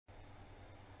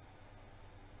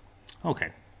Okay,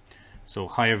 so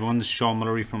hi everyone, this is Sean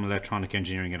Mullery from Electronic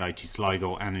Engineering at IT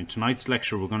Sligo, and in tonight's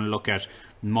lecture we're going to look at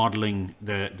modelling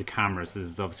the cameras. This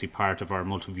is obviously part of our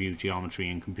multi-view geometry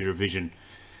and computer vision.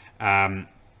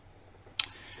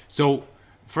 So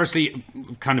firstly,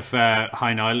 kind of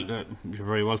hi Niall, you're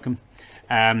very welcome.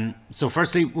 So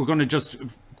firstly, we're going to just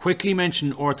quickly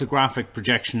mention orthographic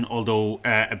projection, although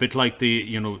a bit like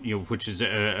the which is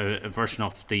a version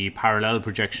of the parallel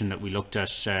projection that we looked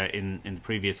at in the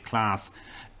previous class.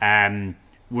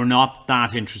 We're not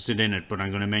that interested in it, but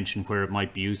I'm going to mention where it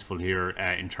might be useful here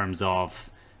in terms of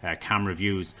camera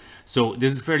views. So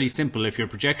this is fairly simple. If your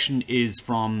projection is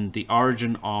from the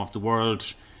origin of the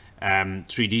world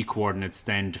 3D coordinates,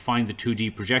 then to find the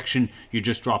 2D projection, you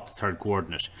just drop the third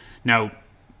coordinate. Now,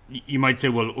 you might say,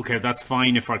 well, okay, that's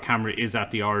fine if our camera is at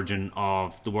the origin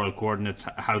of the world coordinates.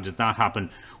 How does that happen?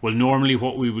 Well, normally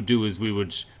what we would do is we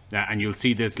would, and you'll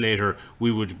see this later,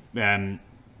 we would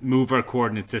move our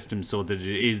coordinate system so that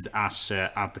it is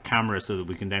at the camera, so that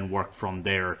we can then work from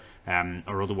there,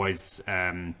 or otherwise,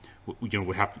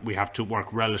 we have to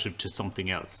work relative to something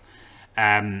else.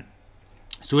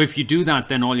 So if you do that,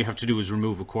 then all you have to do is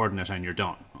remove a coordinate and you're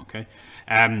done, okay?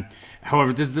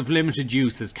 However, this is of limited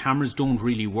use as cameras don't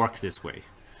really work this way.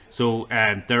 So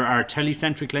there are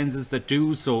telecentric lenses that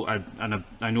do, so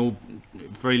I know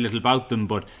very little about them,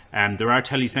 but there are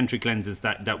telecentric lenses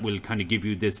that will kind of give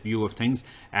you this view of things,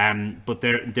 but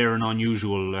they're an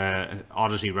unusual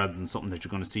oddity rather than something that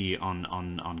you're going to see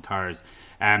on cars.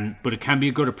 But it can be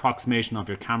a good approximation of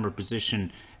your camera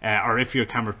position, or if your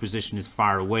camera position is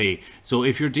far away. So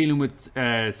if you're dealing with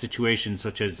situations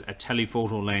such as a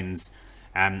telephoto lens,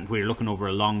 where you're looking over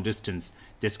a long distance,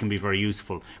 this can be very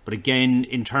useful. But again,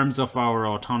 in terms of our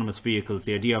autonomous vehicles,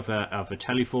 the idea of a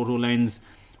telephoto lens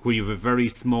where you have a very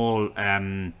small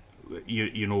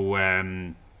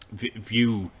view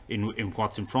in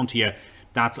what's in front of you,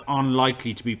 that's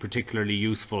unlikely to be particularly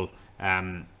useful,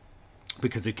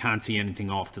 because it can't see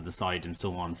anything off to the side and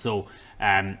so on. So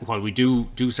while we do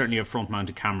certainly have front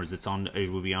mounted cameras, it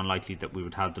would be unlikely that we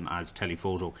would have them as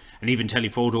telephoto. And even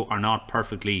telephoto are not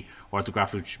perfectly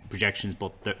orthographic projections,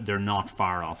 but they're not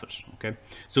far off it, okay?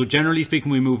 So generally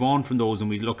speaking, we move on from those and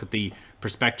we look at the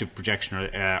perspective projection,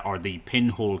 or the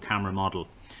pinhole camera model.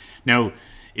 Now,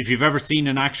 if you've ever seen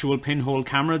an actual pinhole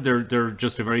camera, they're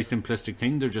just a very simplistic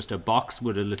thing. They're just a box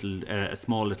with a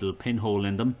small little pinhole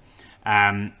in them.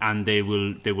 And they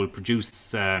will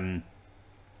produce they'll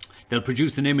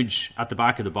produce an image at the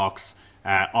back of the box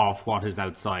of what is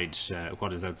outside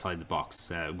the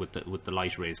box, with the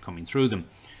light rays coming through them.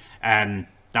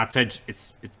 That said,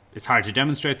 it's hard to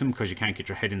demonstrate them because you can't get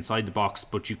your head inside the box,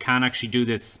 but you can actually do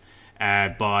this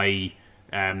by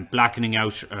blackening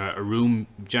out a room,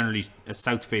 generally a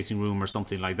south-facing room or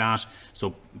something like that.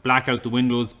 So black out the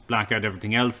windows, black out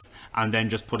everything else, and then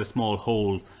just put a small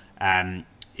hole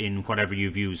in whatever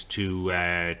you've used to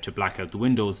black out the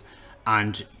windows,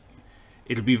 and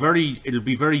it'll be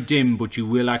very dim, but you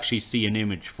will actually see an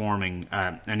image forming,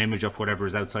 an image of whatever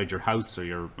is outside your house or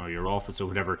your office or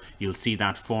whatever. You'll see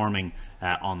that forming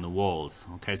on the walls.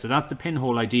 Okay, so that's the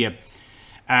pinhole idea.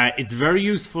 It's very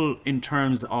useful in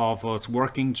terms of us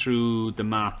working through the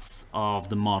maths of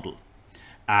the model.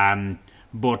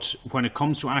 But when it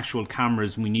comes to actual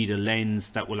cameras, we need a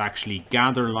lens that will actually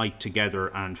gather light together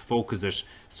and focus it.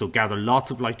 So gather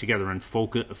lots of light together and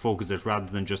focus it, rather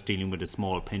than just dealing with a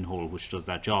small pinhole which does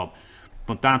that job.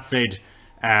 But that said,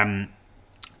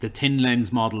 the thin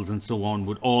lens models and so on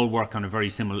would all work on a very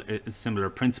similar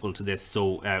principle to this.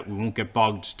 So we won't get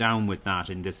bogged down with that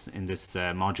in this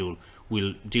module.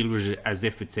 We'll deal with it as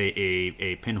if it's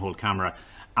a pinhole camera.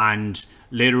 And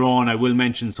later on I will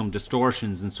mention some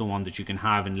distortions and so on that you can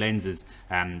have in lenses,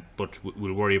 but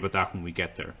we'll worry about that when we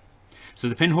get there. So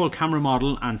the pinhole camera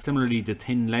model, and similarly the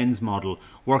thin lens model,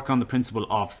 work on the principle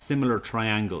of similar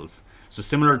triangles. So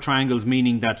similar triangles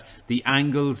meaning that the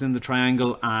angles in the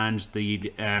triangle and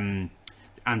the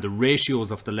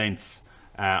ratios of the lengths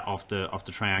of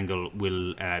the triangle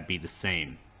will be the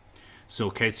same. So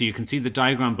okay, so you can see the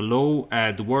diagram below.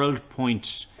 The world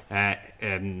point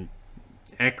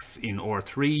X in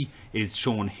R3 is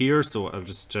shown here, so I'll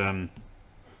just show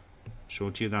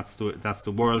it to you. That's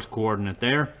the world coordinate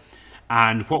there,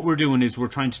 and what we're doing is we're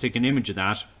trying to take an image of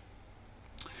that.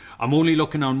 I'm only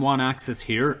looking on one axis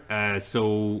here,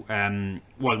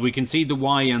 well, we can see the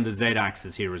Y and the Z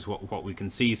axis here is what we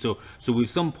can see. So we've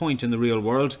some point in the real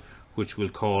world which we'll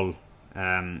call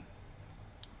Y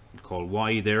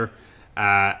there,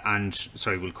 and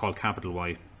sorry, we'll call capital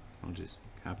Y. Apologies,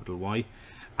 capital Y,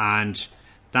 and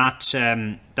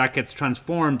that gets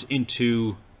transformed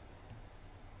into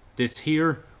this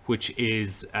here, which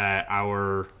is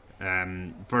our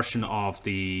version of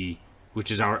the, which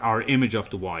is our image of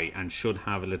the y, and should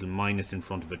have a little minus in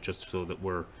front of it just so that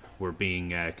we're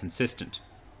being consistent.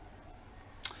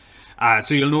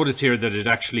 So you'll notice here that it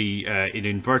actually it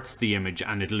inverts the image,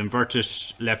 and it'll invert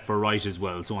it left for right as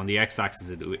well. So on the x-axis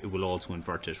it will also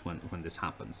invert it when this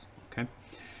happens. Okay.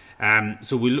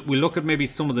 So we'll look at maybe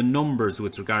some of the numbers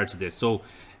with regard to this. So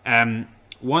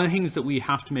one of the things that we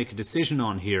have to make a decision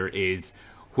on here is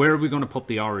where are we going to put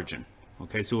the origin.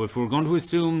 Okay, so if we're going to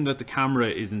assume that the camera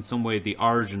is in some way the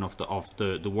origin of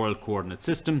the world coordinate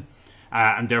system,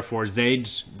 and therefore the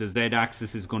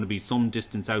z-axis is going to be some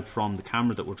distance out from the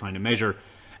camera that we're trying to measure,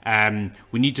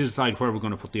 we need to decide where we're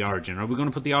going to put the origin. Are we going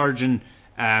to put the origin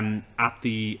at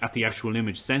the actual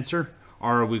image sensor,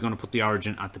 or are we going to put the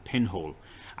origin at the pinhole?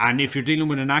 And if you're dealing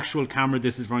with an actual camera,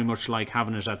 this is very much like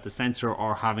having it at the sensor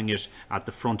or having it at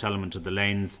the front element of the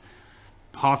lens,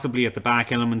 possibly at the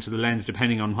back element of the lens,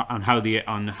 depending on how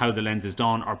the lens is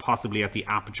done, or possibly at the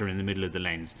aperture in the middle of the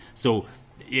lens. So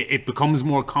it becomes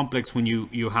more complex when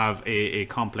you have a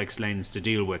complex lens to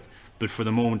deal with. But for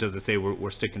the moment, as I say, we're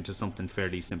sticking to something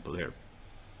fairly simple here.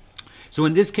 So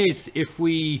in this case, if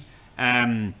we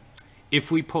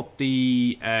put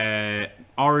the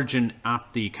origin at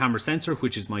the camera sensor,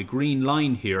 which is my green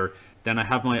line here, then I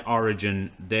have my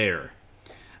origin there.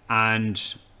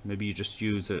 And maybe you just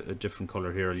use a different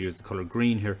color here. I'll use the color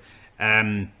green here.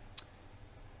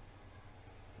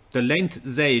 The length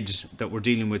z that we're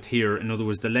dealing with here, in other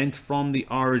words, the length from the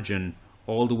origin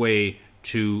all the way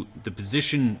to the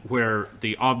position where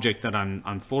the object that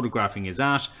I'm photographing is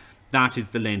at, that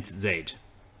is the length z.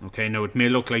 Okay, now it may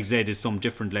look like z is some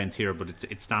different length here, but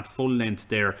it's that full length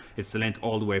there. It's the length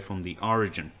all the way from the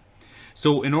origin.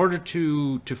 So in order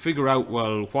to figure out,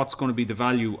 well, what's going to be the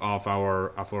value of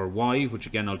our y, which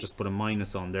again I'll just put a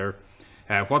minus on there,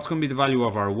 what's going to be the value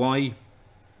of our y,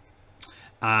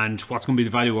 and what's going to be the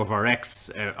value of our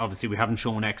x. Obviously we haven't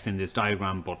shown x in this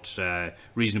diagram, but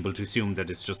reasonable to assume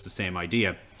that it's just the same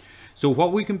idea. So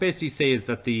what we can basically say is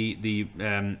that the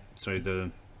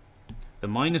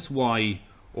minus y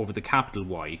over the capital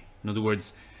Y, in other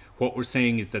words, what we're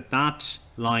saying is that that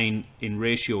line in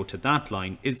ratio to that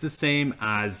line is the same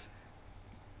as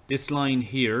this line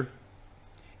here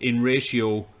in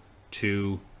ratio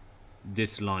to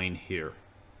this line here.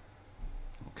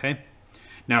 Okay,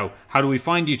 now how do we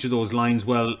find each of those lines?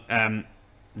 Well,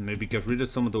 maybe get rid of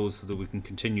some of those so that we can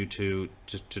continue to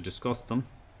discuss them.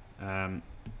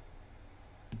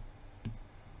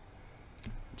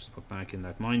 Just put back in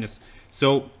that minus.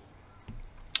 So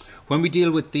when we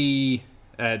deal with the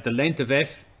length of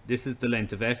f, this is the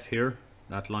length of f here,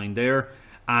 that line there,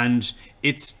 and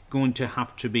it's going to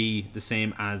have to be the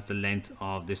same as the length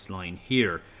of this line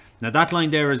here. Now that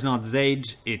line there is not z,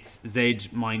 it's z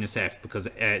minus f, because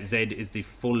z is the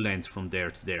full length from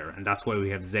there to there, and that's why we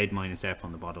have z minus f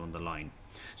on the bottom of the line.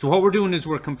 So what we're doing is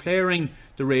we're comparing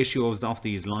the ratios of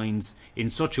these lines in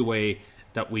such a way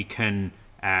that we can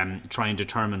try and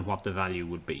determine what the value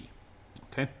would be.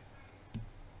 Okay.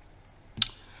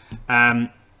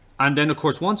 And then of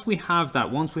course once we have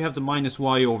that, once we have the minus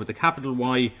y over the capital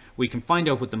Y, we can find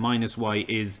out what the minus y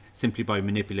is simply by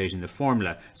manipulating the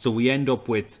formula. So we end up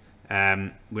with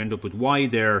y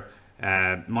there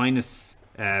minus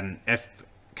f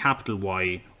capital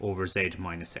Y over z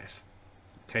minus f.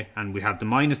 Okay, and we have the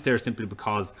minus there simply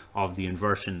because of the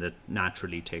inversion that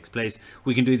naturally takes place.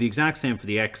 We can do the exact same for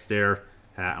the x there,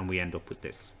 and we end up with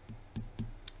this.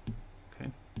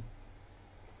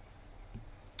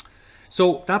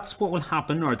 So that's what will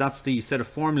happen, or that's the set of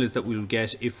formulas that we'll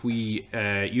get if we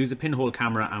use a pinhole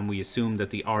camera and we assume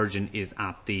that the origin is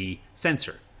at the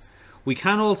sensor. We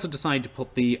can also decide to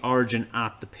put the origin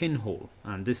at the pinhole,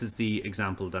 and this is the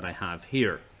example that I have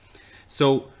here.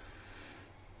 So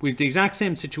we have the exact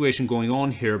same situation going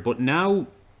on here, but now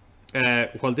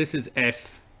while this is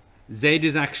f, z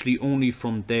is actually only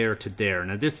from there to there.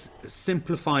 Now this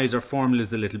simplifies our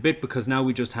formulas a little bit, because now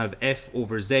we just have f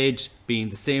over z being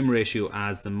the same ratio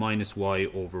as the minus y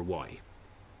over y.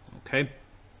 Okay.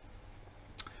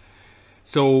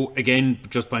 So again,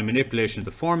 just by manipulation of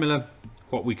the formula,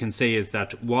 what we can say is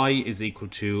that y is equal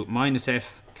to minus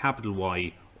f capital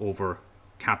Y over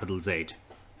capital Z.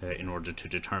 In order to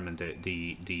determine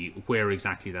the where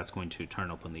exactly that's going to turn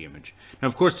up on the image. Now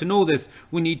of course, to know this,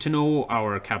 we need to know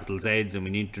our capital Z's and we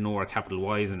need to know our capital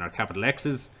Y's and our capital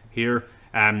X's here,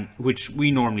 which we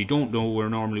normally don't know. We're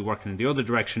normally working in the other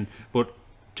direction, but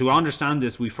to understand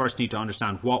this, we first need to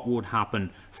understand what would happen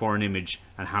for an image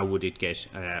and how would it get,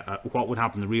 what would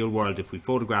happen in the real world if we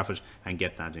photograph it and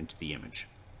get that into the image.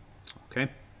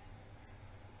 Okay.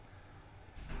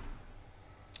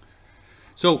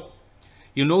 So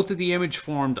You'll note that the image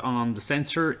formed on the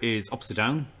sensor is upside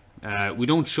down. We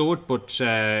don't show it, but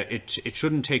it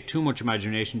shouldn't take too much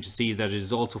imagination to see that it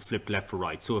is also flipped left or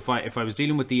right. So if I was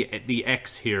dealing with the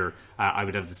X here, I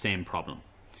would have the same problem.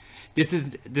 This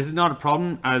is not a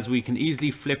problem, as we can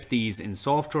easily flip these in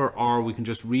software, or we can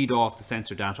just read off the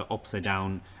sensor data upside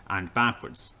down and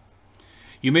backwards.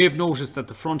 You may have noticed that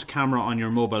the front camera on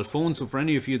your mobile phone, so for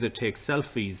any of you that take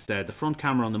selfies, the front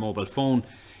camera on the mobile phone,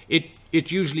 it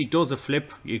usually does a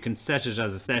flip. You can set it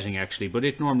as a setting actually, but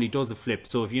it normally does a flip.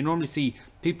 So if you normally see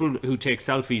people who take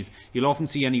selfies, you'll often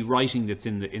see any writing that's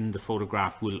in the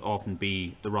photograph will often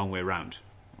be the wrong way around,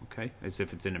 okay, as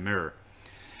if it's in a mirror.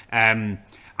 And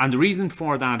the reason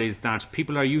for that is that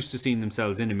people are used to seeing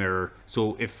themselves in a mirror,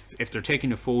 so if they're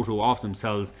taking a photo of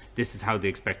themselves, this is how they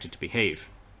expect it to behave.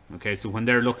 Okay, so when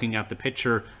they're looking at the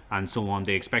picture and so on,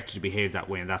 they expect it to behave that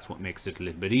way, and that's what makes it a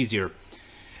little bit easier.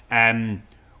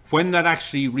 When that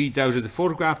actually reads out as a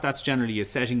photograph, that's generally a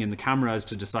setting in the camera as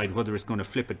to decide whether it's going to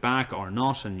flip it back or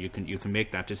not, and you can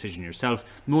make that decision yourself.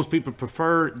 Most people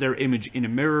prefer their image in a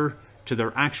mirror to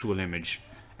their actual image.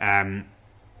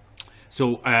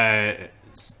 So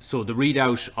the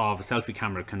readout of a selfie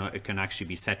camera can actually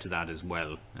be set to that as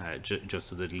well, just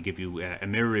so that it'll give you a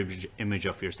mirror image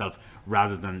of yourself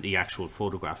rather than the actual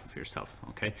photograph of yourself.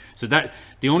 Okay, so that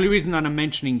the only reason that I'm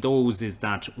mentioning those is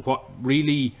that what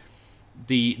really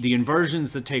the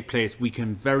inversions that take place, we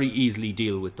can very easily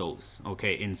deal with those,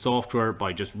 okay, in software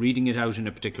by just reading it out in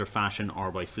a particular fashion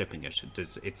or by flipping it.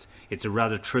 It's a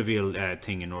rather trivial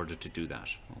thing in order to do that,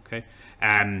 okay.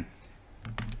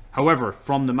 However,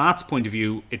 from the maths point of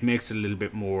view, it makes it a little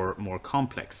bit more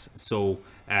complex. So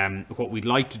what we'd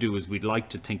like to do is we'd like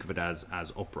to think of it as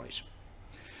upright.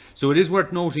 So it is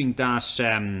worth noting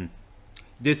that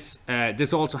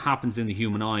this also happens in the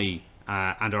human eye,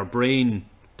 and our brain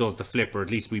does the flip, or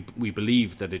at least we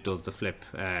believe that it does the flip,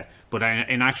 but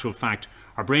in actual fact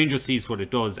our brain just sees what it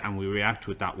does and we react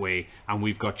to it that way, and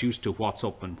we've got used to what's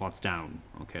up and what's down.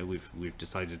 Okay, we've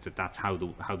decided that that's how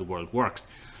the world works.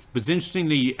 But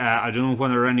interestingly, I don't know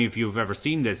whether any of you have ever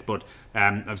seen this, but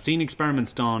I've seen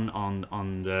experiments done on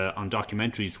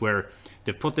documentaries where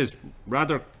they've put this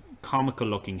rather comical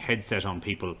looking headset on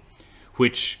people,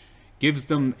 which gives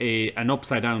them an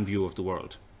upside down view of the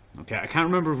world. Okay, I can't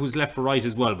remember if it was left or right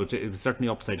as well, but it was certainly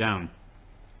upside down.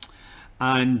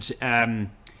 And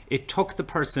it took the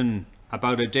person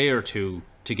about a day or two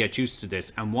to get used to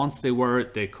this. And once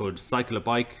they could cycle a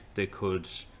bike, they could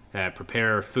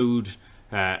prepare food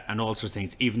and all sorts of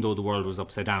things, even though the world was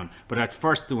upside down. But at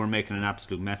first they were making an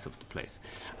absolute mess of the place.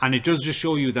 And it does just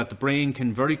show you that the brain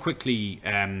can very quickly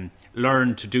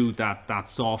learn to do that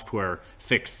software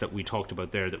fix that we talked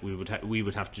about there, that we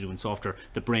would have to do in software.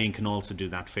 The brain can also do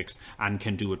that fix and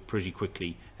can do it pretty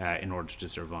quickly in order to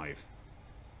survive.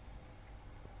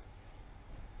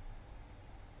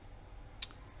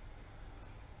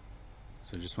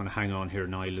 So I just want to hang on here.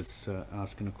 Niall is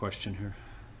asking a question here.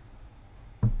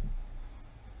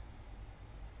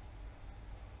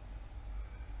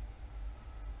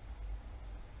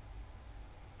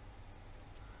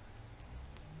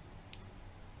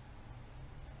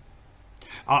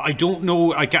 I don't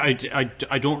know, I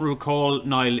don't recall,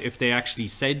 Niall, if they actually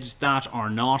said that or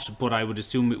not, but I would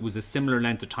assume it was a similar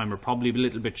length of time, or probably a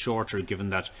little bit shorter, given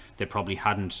that they probably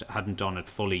hadn't done it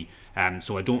fully.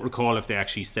 So I don't recall if they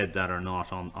actually said that or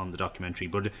not on the documentary,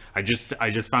 but I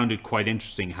just found it quite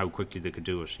interesting how quickly they could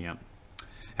do it, yeah.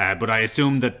 But I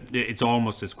assume that it's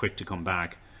almost as quick to come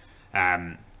back,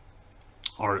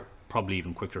 or probably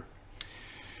even quicker.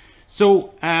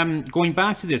 So going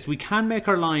back to this, we can make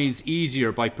our lives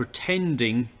easier by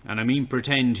pretending, and I mean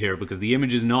pretend here because the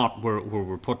image is not where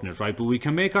we're putting it, right? But we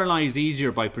can make our lives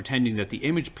easier by pretending that the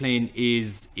image plane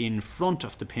is in front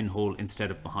of the pinhole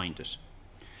instead of behind it.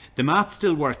 The math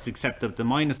still works, except that the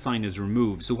minus sign is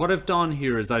removed. So what I've done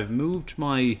here is I've moved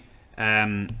my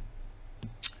I've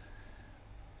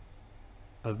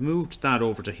moved that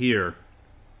over to here,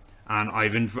 and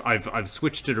I've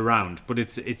switched it around, but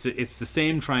it's the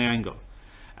same triangle.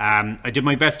 I did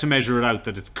my best to measure it out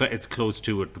that it's close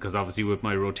to it, because obviously with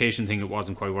my rotation thing it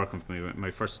wasn't quite working for me.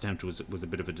 My first attempt was a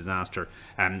bit of a disaster.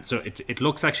 So it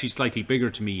looks actually slightly bigger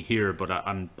to me here, but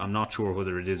I'm not sure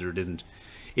whether it is or it isn't.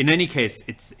 In any case,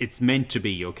 it's meant to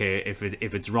be, okay.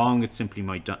 If it's wrong, it's simply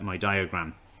my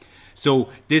diagram. So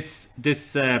this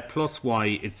plus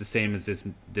y is the same as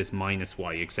this minus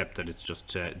y, except that it's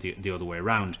just the other way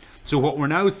around. So what we're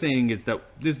now saying is that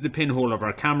this is the pinhole of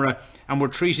our camera, and we're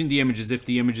treating the image as if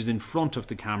the image is in front of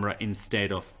the camera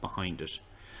instead of behind it.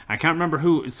 I can't remember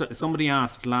who, somebody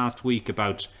asked last week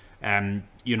about,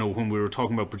 you know, when we were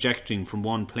talking about projecting from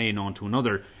one plane onto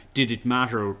another, did it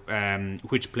matter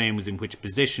which plane was in which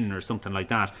position or something like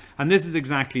that? And this is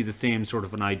exactly the same sort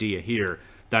of an idea here,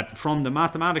 that from the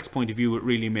mathematics point of view, it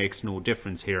really makes no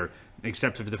difference here,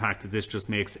 except for the fact that this just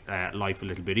makes life a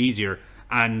little bit easier.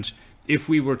 And if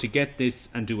we were to get this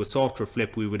and do a software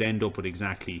flip, we would end up with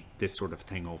exactly this sort of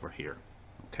thing over here.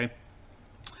 Okay,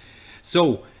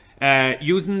 so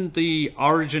using the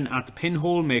origin at the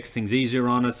pinhole makes things easier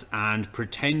on us, and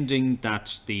pretending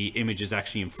that the image is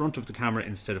actually in front of the camera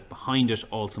instead of behind it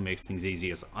also makes things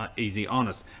easy on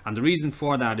us. And the reason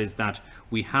for that is that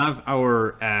we have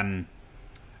our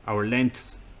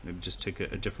length. Maybe just take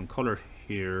a different color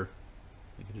here,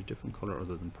 make it a different color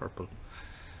other than purple.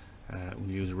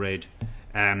 We'll use red.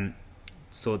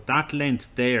 So that length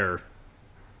there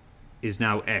is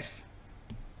now F.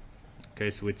 Okay,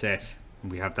 so it's F.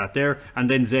 We have that there, and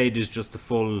then Z is just the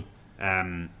full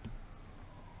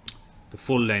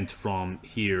length from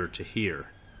here to here.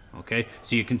 Okay,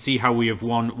 so you can see how we have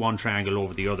one triangle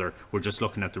over the other. We're just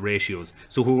looking at the ratios.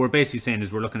 So what we're basically saying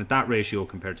is we're looking at that ratio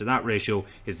compared to that ratio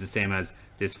is the same as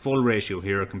this full ratio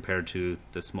here compared to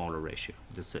the smaller ratio,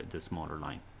 the smaller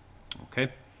line.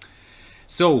 Okay,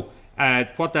 so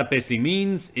what that basically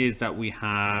means is that we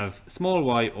have small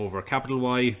y over capital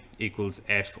Y equals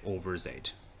F over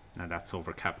Z. Now that's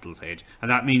over capital Z,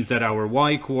 and that means that our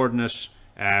y coordinate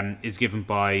is given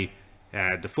by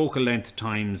the focal length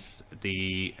times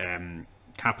the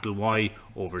capital Y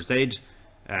over Z,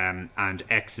 and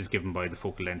x is given by the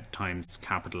focal length times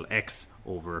capital X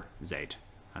over Z,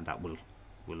 and that will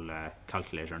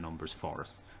calculate our numbers for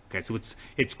us. Okay, so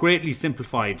it's greatly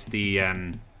simplified the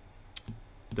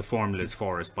formulas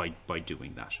for us by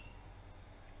doing that.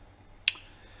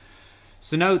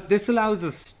 So now this allows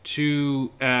us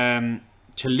to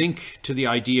link to the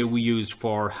idea we used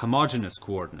for homogeneous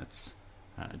coordinates.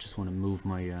 I just want to move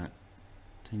my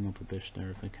thing up a bit there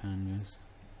if I can, guys.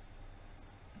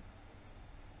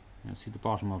 Yeah, see the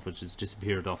bottom of it has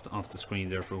disappeared off the screen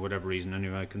there for whatever reason.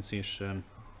 Anyway, I can see it.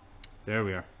 There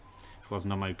we are. It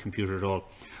wasn't on my computer at all.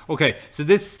 Okay, so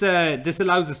this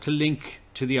allows us to link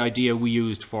to the idea we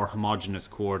used for homogeneous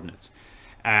coordinates.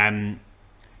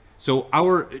 So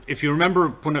if you remember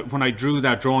when I drew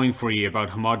that drawing for you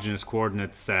about homogeneous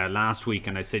coordinates last week,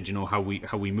 and I said, you know, how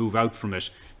we move out from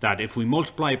it, that if we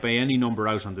multiply it by any number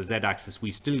out on the z-axis, we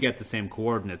still get the same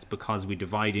coordinates because we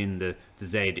divide in the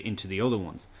z into the other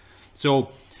ones.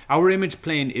 So our image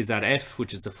plane is at F,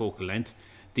 which is the focal length.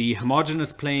 The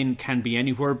homogeneous plane can be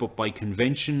anywhere, but by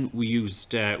convention we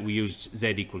used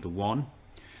z equal to 1.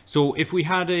 So if we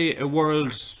had a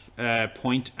world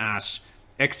point at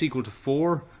x equal to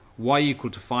 4, y equal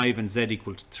to 5, and z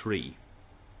equal to 3.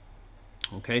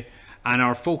 Okay, and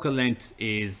our focal length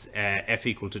is f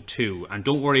equal to 2, and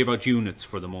don't worry about units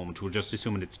for the moment, we're just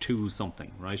assuming it's 2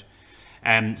 something, right?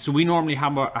 So we normally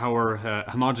have our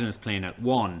homogeneous plane at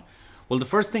 1. Well, the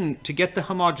first thing, to get the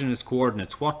homogeneous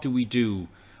coordinates, what do?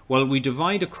 Well, we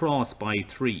divide across by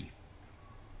 3.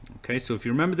 Okay, so if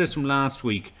you remember this from last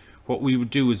week, what we would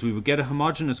do is we would get a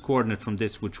homogeneous coordinate from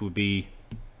this, which would be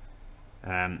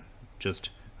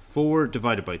just 4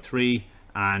 divided by 3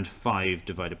 and 5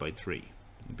 divided by 3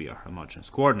 would be our homogeneous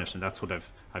coordinate, and that's what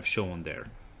I've shown there.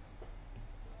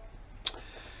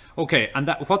 Okay, and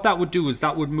what that would do is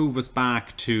that would move us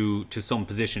back to some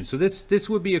position. So this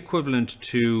would be equivalent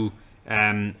to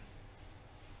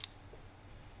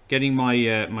getting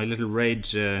my my little red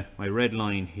my red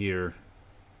line here.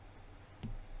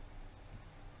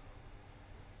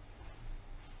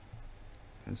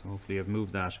 And so hopefully I've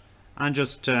moved that, and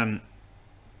just no,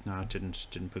 it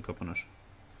didn't pick up on it.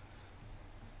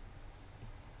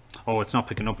 Oh, it's not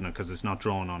picking up on it because it's not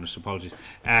drawn on it. Apologies.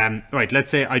 Right,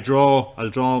 let's say I'll draw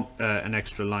an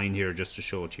extra line here just to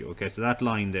show it to you. Okay, so that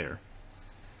line there,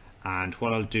 and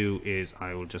what I'll do is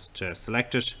I will just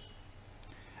select it,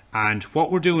 and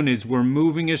what we're doing is we're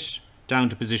moving it down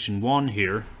to position 1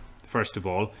 here first of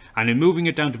all, and in moving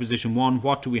it down to position 1,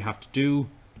 what do we have to do?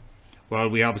 Well,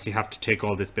 we obviously have to take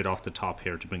all this bit off the top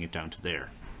here to bring it down to there.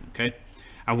 Okay,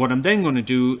 and what I'm then going to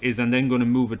do is I'm then going to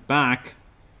move it back.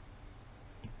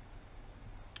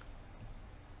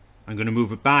 I'm going to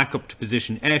move it back up to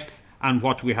position F, and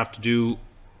what do we have to do?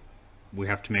 We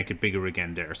have to make it bigger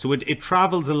again there. So it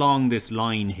travels along this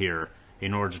line here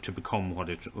in order to become what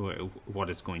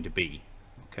it's going to be.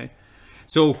 Okay,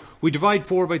 so we divide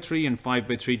 4 by 3 and 5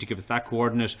 by 3 to give us that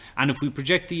coordinate, and if we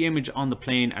project the image on the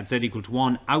plane at z equal to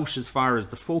 1 out as far as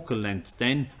the focal length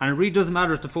then, and it really doesn't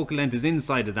matter if the focal length is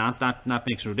inside of that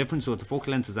makes no difference. So if the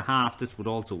focal length is a half, this would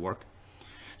also work.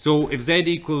 So if z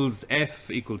equals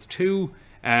f equals 2,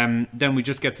 then we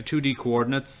just get the 2D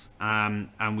coordinates, and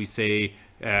we say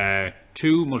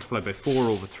 2 multiplied by 4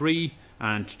 over 3,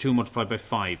 and 2 multiplied by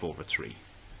 5 over 3.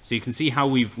 So you can see how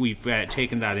we've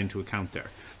taken that into account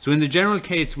there. So in the general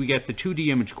case, we get the 2D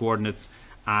image coordinates,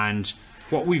 and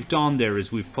what we've done there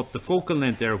is we've put the focal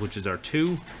length there, which is our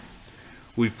 2.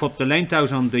 We've put the length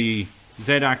out on the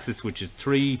z-axis, which is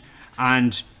 3,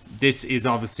 and this is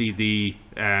obviously the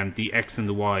x and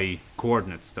the y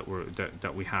coordinates that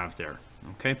we have there.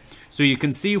 Okay, so you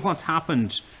can see what's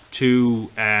happened to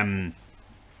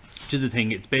the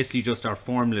thing. It's basically just our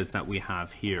formulas that we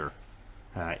have here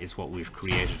is what we've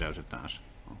created out of that.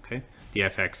 Okay, the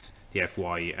fx, the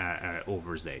fy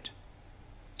over z.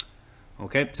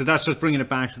 Okay, so that's just bringing it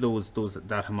back to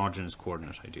that homogeneous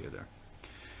coordinate idea there.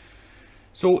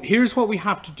 So here's what we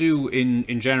have to do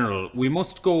in general. We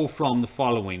must go from the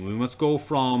following. We must go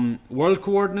from world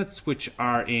coordinates, which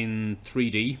are in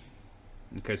 3D.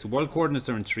 Okay, so world coordinates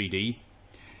are in 3D.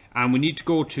 And we need to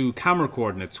go to camera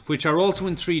coordinates, which are also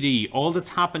in 3D. All that's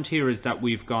happened here is that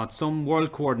we've got some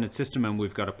world coordinate system and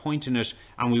we've got a point in it,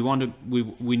 and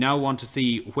we now want to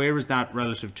see where is that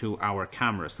relative to our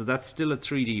camera. So that's still a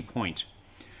 3D point.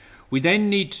 We then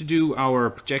need to do our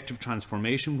projective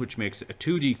transformation, which makes a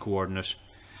 2D coordinate.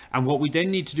 And what we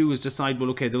then need to do is decide, well,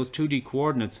 okay, those 2D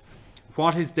coordinates,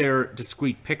 what is their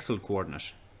discrete pixel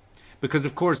coordinate? Because,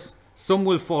 of course, some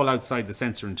will fall outside the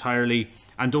sensor entirely,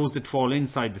 and those that fall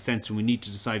inside the sensor, we need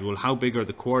to decide, well, how big are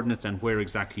the coordinates and where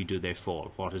exactly do they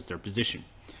fall? What is their position?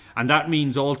 And that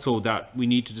means also that we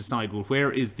need to decide, well, where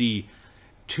is the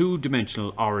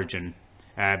two-dimensional origin?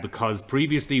 Because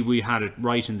previously we had it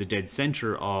right in the dead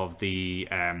center of the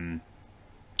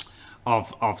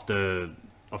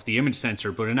image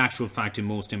sensor, but in actual fact, in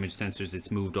most image sensors,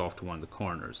 it's moved off to one of the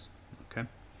corners. Okay.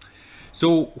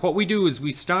 So what we do is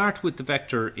we start with the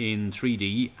vector in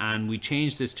 3D and we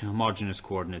change this to homogeneous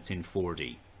coordinates in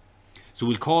 4D. So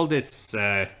we'll call this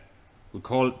we'll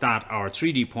call that our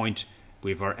 3D point.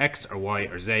 We have our x, our y,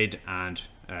 our z, and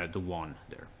the 1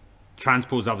 there.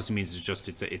 Transpose obviously means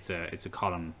it's a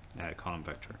column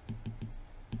vector,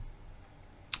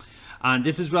 and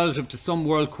this is relative to some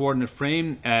world coordinate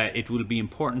frame. It will be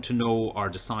important to know or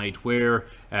decide where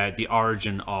the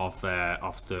origin of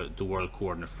the world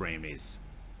coordinate frame is.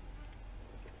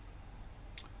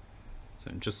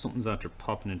 So just something's after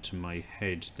popping into my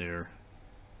head there.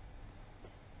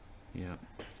 Yeah,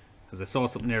 as I saw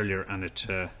something earlier and it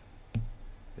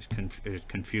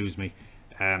confused me.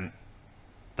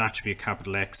 That should be a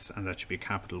capital X and that should be a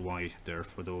capital Y there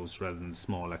for those, rather than the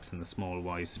small x and the small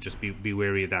y. So just be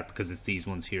wary of that, because it's these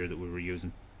ones here that we were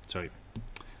using. Sorry,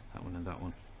 that one and that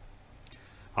one.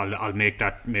 I'll make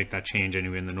that change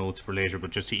anyway in the notes for later,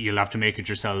 but just you'll have to make it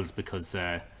yourselves, because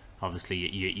obviously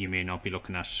you may not be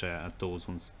looking at those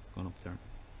ones going up there.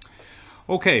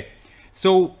 Okay,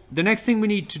 so the next thing we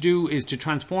need to do is to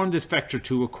transform this vector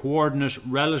to a coordinate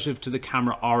relative to the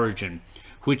camera origin,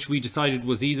 which we decided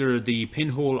was either the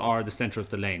pinhole or the center of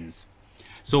the lens.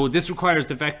 So this requires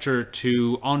the vector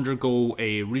to undergo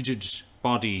a rigid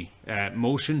body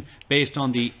motion based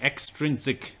on the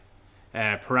extrinsic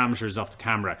parameters of the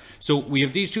camera. So we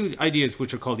have these two ideas,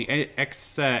 which are called the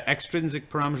extrinsic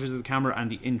parameters of the camera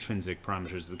and the intrinsic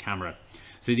parameters of the camera.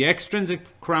 So the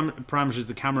extrinsic parameters of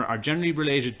the camera are generally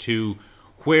related to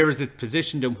where is it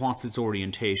positioned and what's its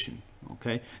orientation.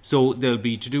 Okay, so they'll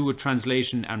be to do with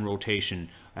translation and rotation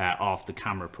of the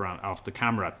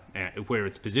camera where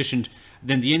it's positioned.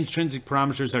 Then the intrinsic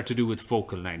parameters are to do with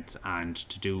focal length and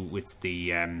to do with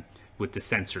the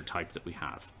sensor type that we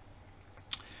have.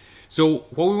 So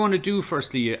what we want to do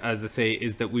firstly, as I say,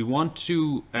 is that we want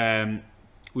to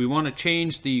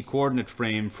change the coordinate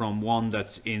frame from one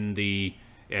that's in the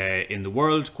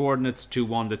world coordinates to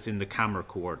one that's in the camera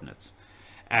coordinates.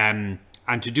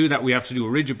 And to do that, we have to do a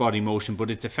rigid body motion,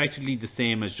 but it's effectively the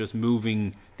same as just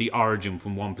moving the origin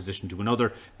from one position to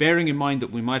another, bearing in mind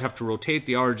that we might have to rotate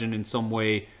the origin in some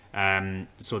way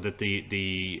so that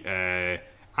the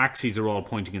axes are all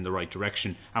pointing in the right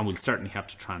direction, and we'll certainly have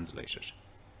to translate it.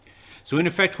 So in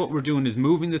effect, what we're doing is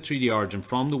moving the 3D origin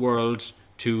from the world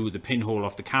to the pinhole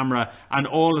of the camera, and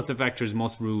all of the vectors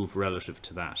must move relative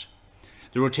to that.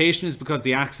 The rotation is because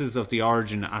the axis of the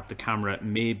origin at the camera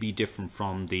may be different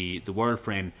from the world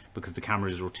frame, because the camera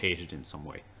is rotated in some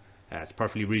way. It's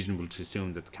perfectly reasonable to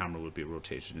assume that the camera will be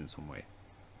rotated in some way.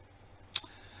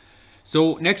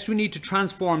 So next we need to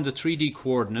transform the 3D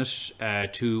coordinate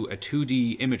to a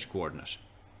 2D image coordinate.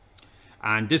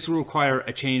 And this will require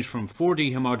a change from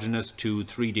 4D homogeneous to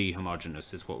 3D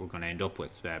homogeneous is what we're going to end up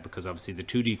with, because obviously the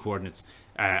 2D coordinates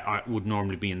would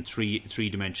normally be in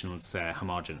three-dimensional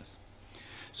homogeneous.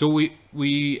 So we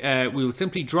will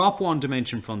simply drop one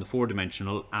dimension from the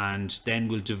 4-dimensional, and then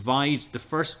we'll divide the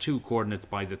first two coordinates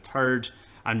by the third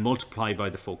and multiply by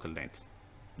the focal length.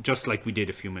 just like we did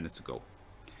a few minutes ago.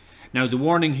 Now the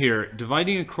warning here,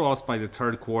 dividing across by the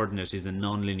third coordinate is a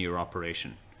non-linear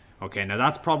operation. Okay, now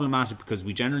that's problematic because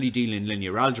we generally deal in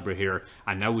linear algebra here,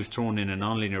 and now we've thrown in a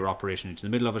non-linear operation into the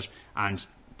middle of it, and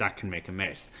that can make a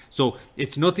mess. So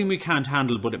it's nothing we can't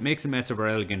handle, but it makes a mess of our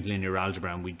elegant linear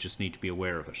algebra, and we just need to be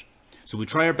aware of it. So we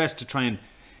try our best to try and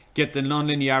get the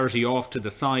non-linearity off to the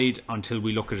side until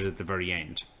we look at it at the very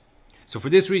end. So for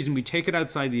this reason, we take it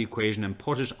outside the equation and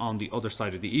put it on the other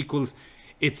side of the equals.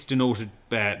 It's denoted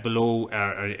below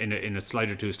in a slide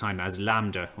or two's time as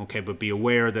lambda, okay, but be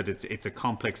aware that it's a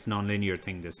complex non-linear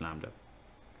thing, this lambda.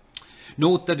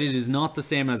 Note that it is not the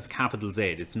same as capital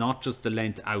Z. It's not just the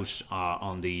length out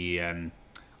on the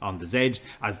Z,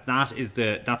 as that's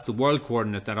the world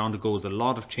coordinate that undergoes a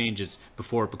lot of changes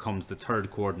before it becomes the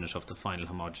third coordinate of the final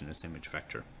homogeneous image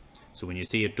vector. So when you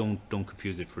see it, don't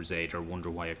confuse it for Z or wonder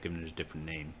why I've given it a different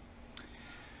name.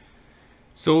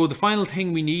 So the final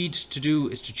thing we need to do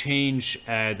is to change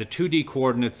the 2D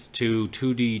coordinates to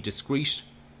 2D discrete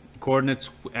coordinates,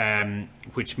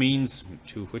 which means,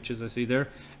 two whiches I see there,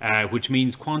 which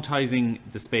means quantizing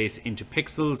the space into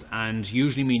pixels, and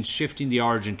usually means shifting the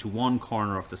origin to one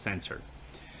corner of the sensor.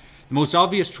 The most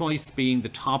obvious choice being the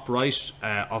top right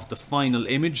of the final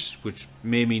image, which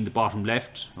may mean the bottom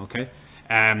left, okay?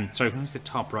 Sorry, when I say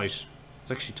top right,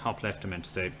 it's actually top left I meant to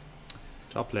say.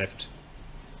 Top left.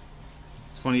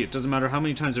 It's funny, it doesn't matter how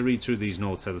many times I read through these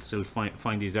notes, I'll still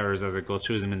find these errors as I go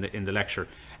through them in the lecture.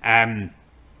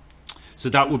 So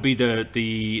that would be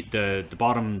the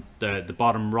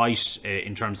bottom right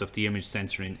in terms of the image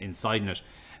sensor inside it.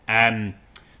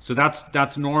 So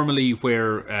that's normally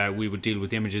where we would deal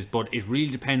with images, but it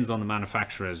really depends on the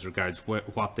manufacturer as regards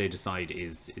what they decide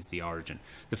is the origin.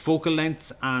 The focal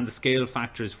length and the scale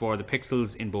factors for the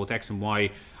pixels in both X and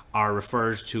Y are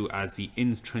referred to as the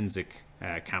intrinsic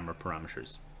camera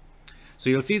parameters. So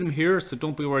you'll see them here, so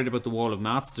don't be worried about the wall of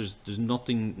maths. There's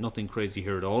nothing crazy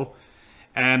here at all.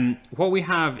 What we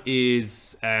have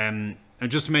is, and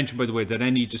just to mention by the way, that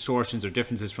any distortions or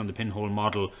differences from the pinhole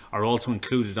model are also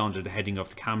included under the heading of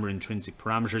the camera intrinsic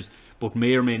parameters, but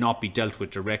may or may not be dealt with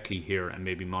directly here and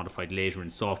may be modified later in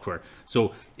software.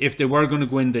 So if they were going to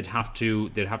go in, they'd have to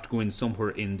go in somewhere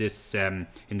in this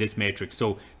matrix.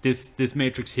 So this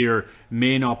matrix here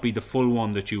may not be the full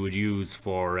one that you would use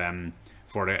for a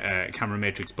camera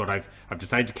matrix, but I've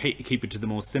decided to keep it to the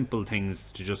most simple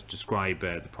things to just describe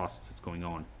the process that's going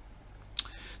on.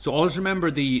 So always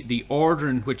remember the order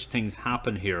in which things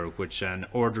happen here, which an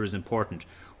order is important.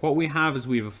 What we have is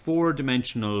we have a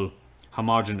four-dimensional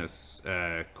homogeneous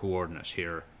coordinate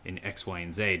here in X, Y,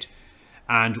 and Z,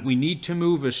 and we need to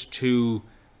move it to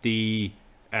the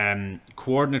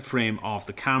coordinate frame of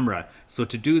the camera. So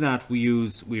to do that, we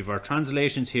have our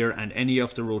translations here and any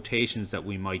of the rotations that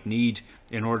we might need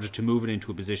in order to move it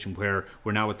into a position where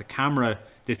we're now at the camera.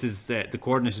 This is the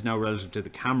coordinate is now relative to the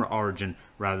camera origin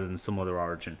rather than some other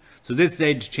origin. So this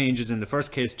Z changes in the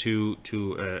first case to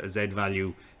a Z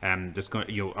value.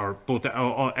 Or both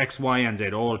X, Y, and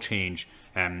Z all change,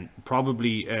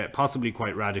 possibly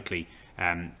quite radically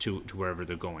to wherever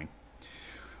they're going.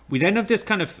 We then have this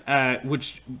kind of,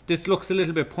 which this looks a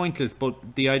little bit pointless,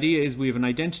 but the idea is we have an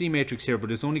identity matrix here,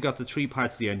 but it's only got the three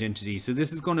parts of the identity. So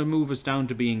this is going to move us down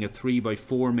to being a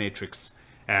 3x4 matrix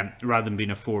rather than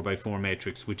being a 4x4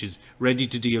 matrix, which is ready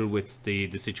to deal with the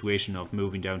situation of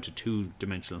moving down to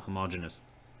two-dimensional homogeneous.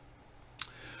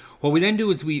 What we then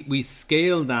do is we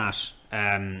scale that.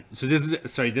 So this is,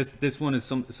 sorry, this one is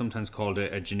sometimes called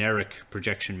a generic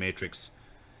projection matrix.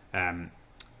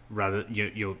 Rather,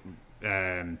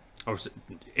 or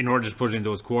in order to put in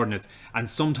those coordinates, and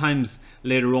sometimes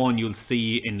later on you'll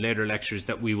see in later lectures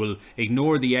that we will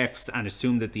ignore the F's and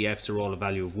assume that the F's are all a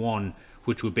value of 1,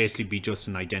 which would basically be just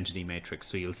an identity matrix.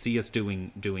 So you'll see us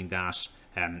doing that,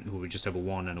 where we just have a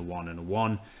 1 and a 1 and a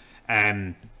 1,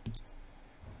 and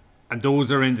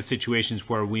those are in the situations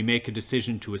where we make a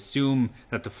decision to assume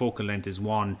that the focal length is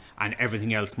 1 and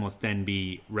everything else must then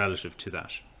be relative to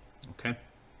that. Okay.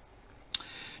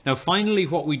 Now finally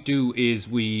what we do is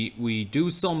we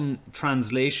do some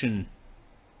translation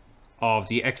of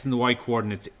the X and the Y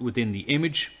coordinates within the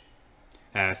image.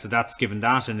 So that's given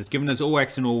that, and it's given as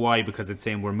OX and OY because it's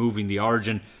saying we're moving the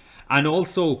origin. And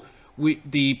also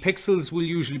the pixels will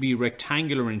usually be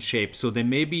rectangular in shape, so they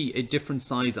may be a different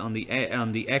size on the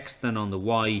X than on the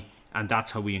Y, and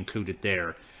that's how we include it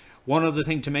there. One other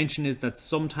thing to mention is that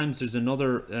sometimes there's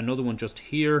another one just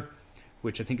here,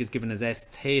 which I think is given as S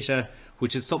theta,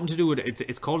 which is something to do with,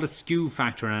 it's called a skew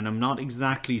factor, and I'm not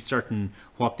exactly certain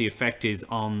what the effect is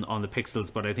on the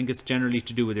pixels, but I think it's generally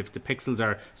to do with if the pixels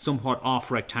are somewhat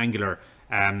off rectangular,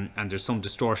 and there's some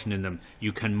distortion in them,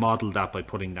 you can model that by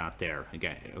putting that there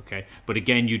again. Okay, but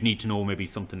again, you'd need to know maybe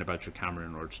something about your camera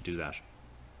in order to do that.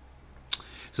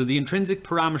 So the intrinsic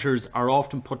parameters are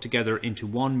often put together into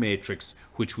one matrix,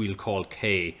 which we'll call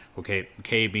K. Okay,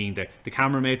 K being the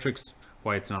camera matrix.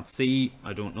 Why it's not C,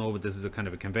 I don't know, but this is a kind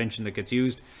of a convention that gets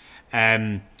used.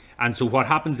 And so what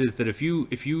happens is that if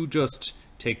you just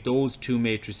take those two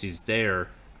matrices there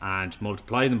and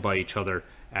multiply them by each other,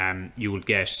 you will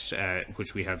get,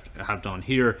 which we have done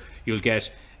here, you'll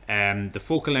get the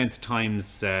focal length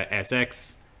times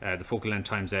Sx, the focal length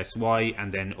times Sy,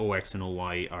 and then Ox and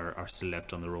Oy are still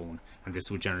left on their own. And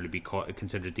this would generally be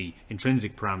considered the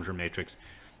intrinsic parameter matrix.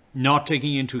 Not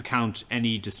taking into account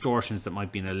any distortions that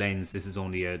might be in a lens, this is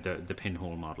only the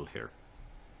pinhole model here.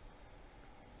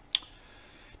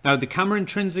 Now the camera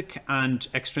intrinsic and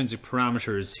extrinsic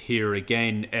parameters here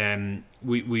again,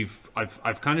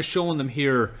 I've kind of shown them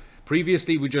here.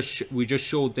 Previously we just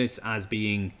showed this as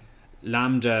being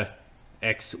lambda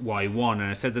xy1, and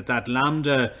I said that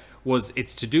lambda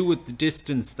it's to do with the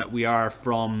distance that we are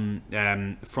from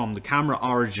the camera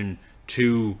origin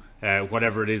to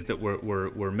whatever it is that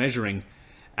we're measuring.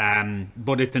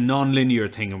 But it's a non-linear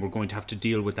thing, and we're going to have to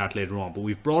deal with that later on. But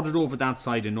we've brought it over that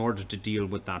side in order to deal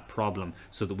with that problem,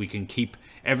 so that we can keep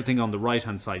everything on the right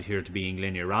hand side here to being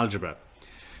linear algebra.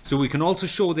 So we can also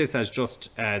show this as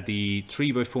just the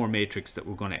 3x4 matrix that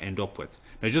we're going to end up with.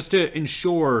 Now, just to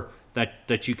ensure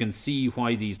that you can see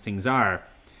why these things are,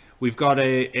 we've got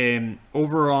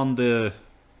over on the,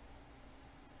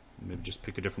 maybe just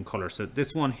pick a different color. So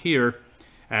this one here,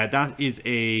 that is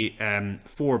a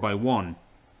 4x1.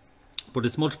 But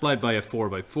it's multiplied by a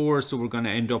 4x4, so we're going to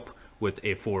end up with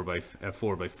a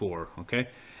 4x4, okay?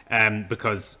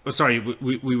 Because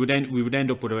we would end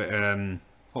up with a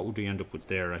what would we end up with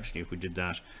there actually if we did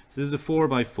that? So this is a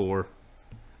 4x4,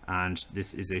 and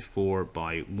this is a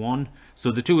 4x1.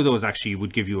 So the two of those actually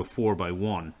would give you a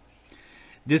 4x1.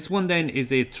 This one then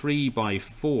is a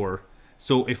 3x4.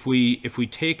 So if we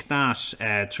take that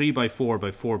 3x4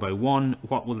 by 4x1,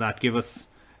 what will that give us?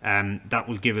 That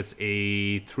will give us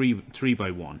a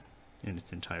 3x1 in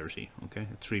its entirety, okay,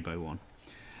 a 3x1.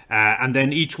 And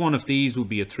then each one of these will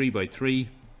be a 3x3,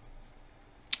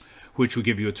 which will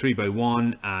give you a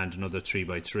 3x1, and another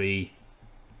 3x3,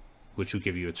 which will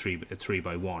give you a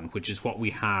 3x1, which is what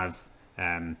we have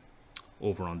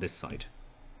over on this side.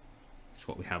 It's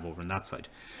what we have over on that side.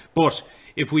 But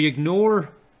if we ignore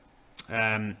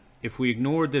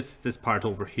this part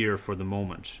over here for the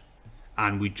moment,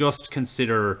 and we just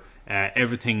consider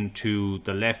everything to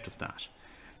the left of that,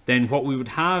 then what we would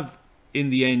have in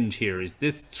the end here is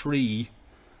this 3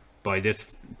 by this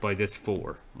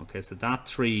 4. Okay, so that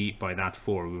 3 by that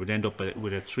 4, we would end up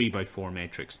with a 3x4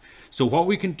 matrix. So what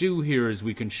we can do here is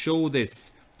we can show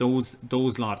those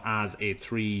lot as a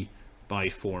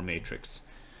 3x4 matrix.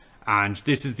 And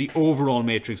this is the overall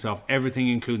matrix of everything,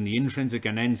 including the intrinsic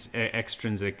and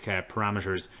extrinsic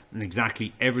parameters, and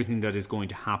exactly everything that is going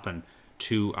to happen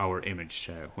to our image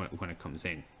when it comes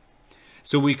in.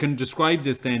 So we can describe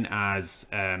this then as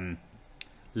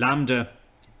lambda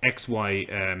xy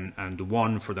and the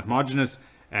 1 for the homogeneous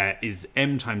is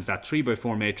m times that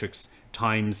 3x4 matrix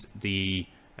times the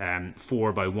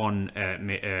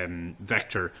 4x1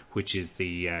 vector, which is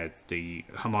the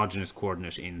homogeneous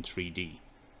coordinate in 3D.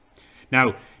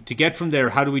 Now, to get from there,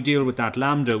 how do we deal with that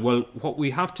lambda? Well, what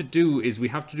we have to do is we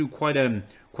have to do quite a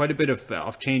bit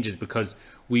of changes, because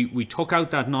we took out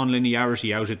that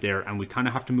non-linearity out of there, and we kind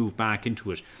of have to move back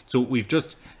into it. So we've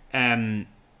just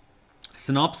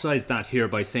synopsized that here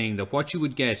by saying that what you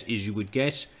would get is you would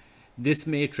get this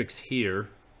matrix here,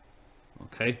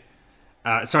 okay?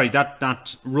 Sorry,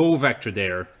 that row vector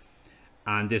there,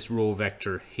 and this row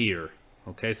vector here,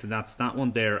 okay? So that's that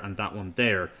one there and that one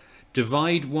there.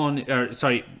 Divide one,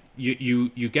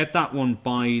 you get that one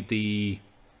by the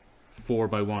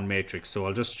 4x1 matrix. So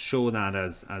I'll just show that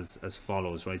as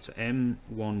follows, right? So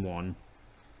M11,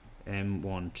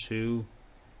 M12,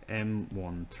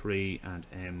 M13, and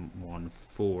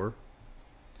M14,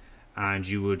 and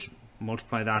you would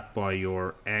multiply that by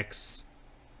your X,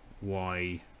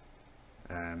 Y,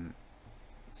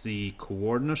 Z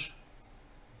coordinate.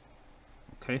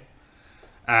 Okay.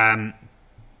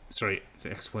 Sorry, it's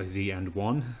X, Y, Z and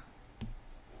 1.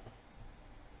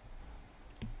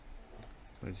 X,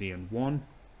 Y, Z and 1,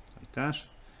 like that.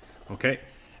 Okay.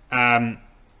 And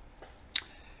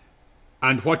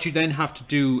what you then have to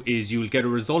do is you'll get a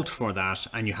result for that,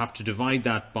 and you have to divide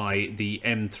that by the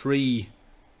M3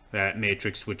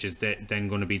 matrix, which is then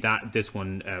going to be this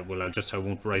one. Well, I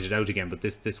won't write it out again, but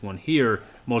this one here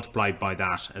multiplied by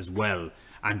that as well.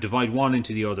 and divide one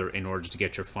into the other in order to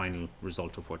get your final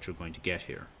result of what you're going to get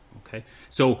here. Okay,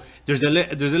 so there's a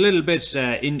little bit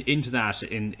into that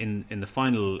in the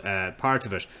final part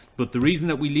of it, but the reason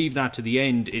that we leave that to the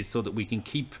end is so that we can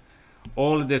keep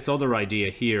all of this other idea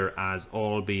here as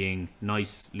all being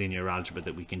nice linear algebra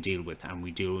that we can deal with, and we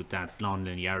deal with that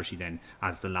non-linearity then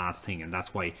as the last thing, and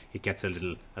that's why it gets a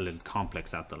little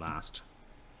complex at the last.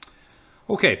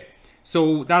 Okay,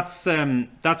 so that's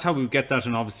how we get that,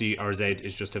 and obviously our z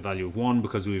is just a value of 1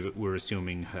 because we're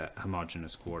assuming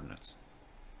homogeneous coordinates.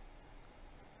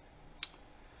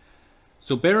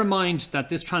 So bear in mind that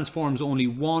this transforms only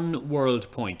one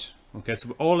world point. Okay,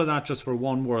 so all of that just for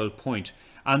one world point,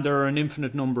 and there are an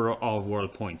infinite number of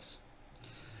world points.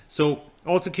 So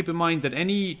also keep in mind that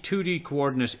any 2D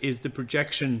coordinate is the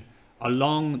projection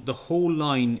along the whole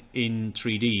line in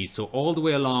 3D. So all the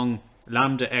way along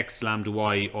lambda x, lambda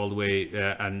y, all the way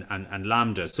and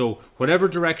lambda. So whatever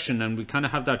direction, and we kind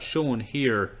of have that shown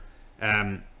here.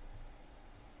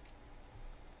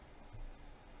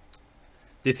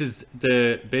 This is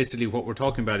basically what we're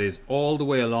talking about is all the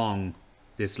way along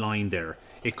this line there.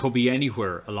 It could be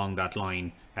anywhere along that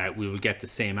line. We will get the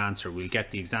same answer. We'll get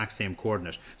the exact same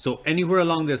coordinate. So anywhere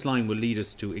along this line will lead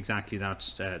us to exactly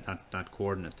that that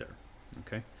coordinate there.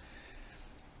 Okay.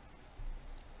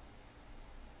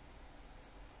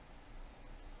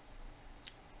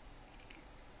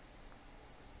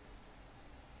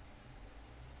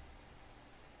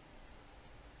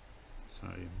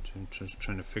 Sorry, I'm just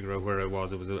trying to figure out where I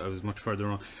was. I was much further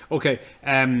on. Okay.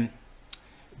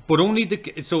 But only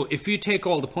so if you take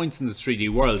all the points in the 3D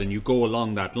world and you go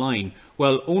along that line,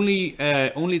 well, only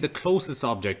the closest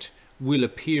object will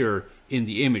appear in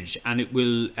the image, and it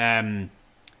will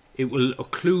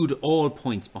occlude all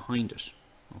points behind it.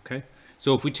 Okay.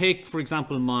 So if we take, for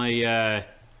example, my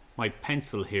my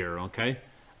pencil here, okay,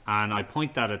 and I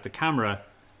point that at the camera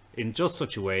in just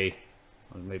such a way,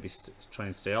 I'll maybe try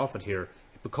and stay off it here.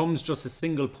 Becomes just a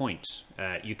single point.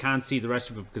 You can't see the rest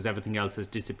of it because everything else has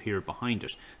disappeared behind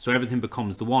it. So everything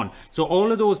becomes the one. So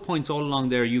all of those points all along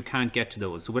there, you can't get to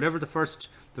those. So whatever the first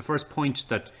point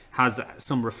that has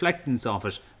some reflectance of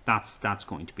it, that's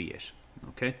going to be it.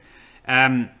 Okay.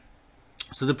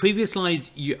 So the previous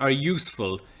slides are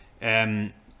useful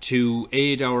to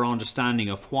aid our understanding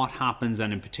of what happens,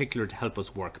 and in particular to help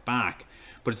us work back.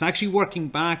 But it's actually working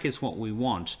back is what we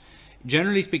want.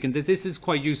 Generally speaking, this is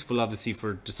quite useful, obviously,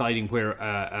 for deciding where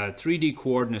a 3D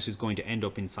coordinate is going to end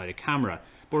up inside a camera.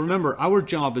 But remember, our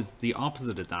job is the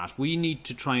opposite of that. We need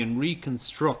to try and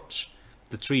reconstruct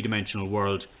the three-dimensional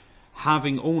world,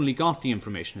 having only got the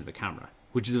information in the camera,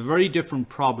 which is a very different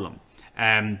problem.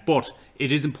 But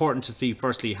it is important to see,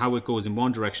 firstly, how it goes in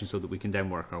one direction so that we can then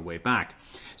work our way back.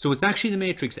 So it's actually the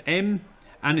matrix M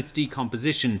and its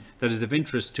decomposition that is of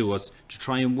interest to us to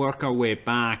try and work our way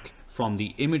back from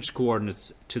the image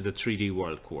coordinates to the 3D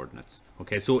world coordinates.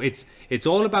 Okay, so it's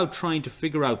all about trying to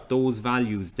figure out those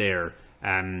values there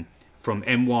from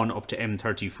M1 up to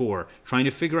M34, trying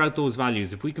to figure out those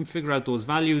values. If we can figure out those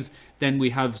values, then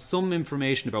we have some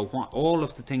information about what all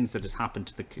of the things that has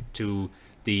happened to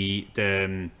the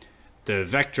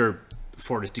vector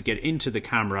for it to get into the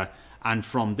camera, and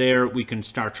from there we can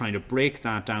start trying to break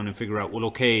that down and figure out, well,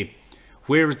 okay,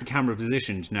 where is the camera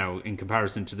positioned now in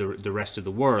comparison to the rest of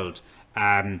the world?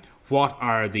 What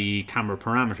are the camera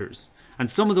parameters? And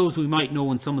some of those we might know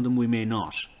and some of them we may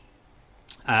not.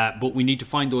 But we need to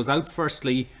find those out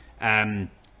firstly to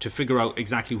figure out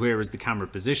exactly where is the camera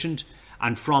positioned.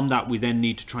 And from that we then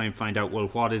need to try and find out, well,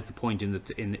 what is the point in the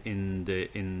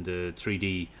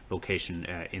 3D location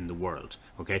in the world?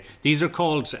 Okay, these are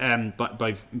called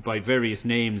by various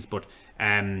names, but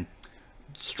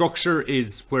structure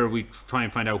is where we try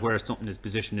and find out where something is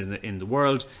positioned in the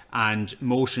world, and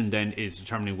motion then is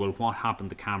determining, well, what happened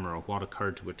to the camera or what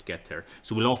occurred to it to get there.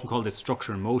 So we'll often call this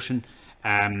structure and motion,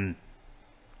 and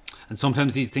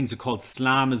sometimes these things are called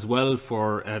SLAM as well.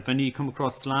 For have any of you come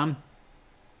across SLAM?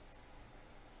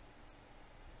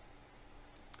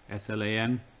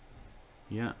 SLAM?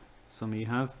 Yeah, some of you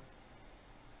have.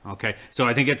 Okay, so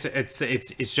I think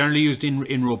it's generally used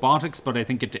in robotics, but I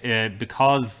think it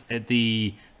because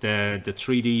the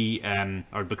 3D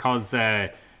or because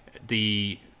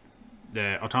the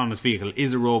autonomous vehicle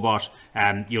is a robot,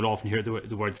 you'll often hear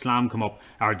the word SLAM come up,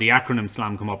 or the acronym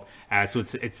SLAM come up. So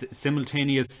it's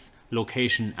simultaneous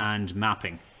location and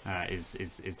mapping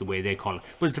is the way they call it,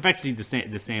 but it's effectively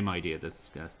the same idea that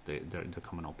they're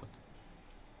coming up with.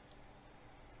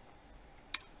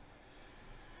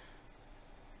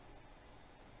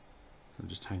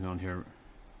 Just hang on here.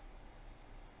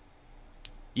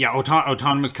 Yeah,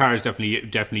 autonomous cars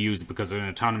definitely use it, because an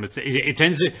autonomous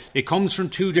it comes from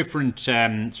two different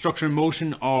structure and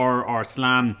motion or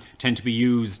SLAM tend to be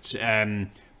used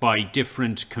by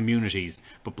different communities,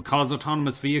 but because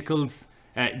autonomous vehicles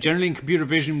generally in computer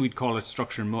vision we'd call it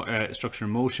structure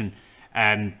and motion,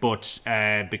 but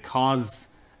because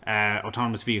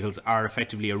autonomous vehicles are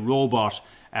effectively a robot,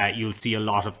 you'll see a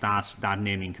lot of that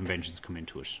naming conventions come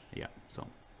into it. Yeah, so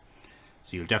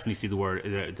you'll definitely see the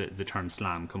word, the term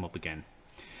SLAM come up again.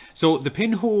 So the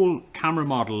Pinhole camera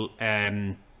model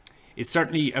is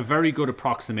certainly a very good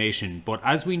approximation, but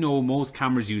as we know, most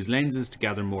cameras use lenses to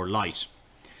gather more light.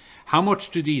 How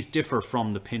much do these differ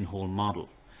from the Pinhole model?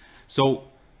 So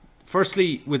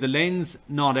firstly, with a lens,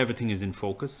 not everything is in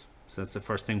focus. So that's the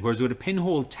first thing. Whereas with a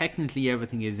Pinhole, technically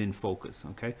everything is in focus,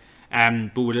 okay?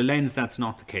 But with a lens, that's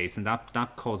not the case, and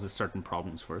that causes certain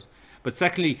problems for us. But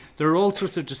secondly, there are all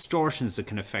sorts of distortions that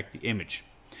can affect the image.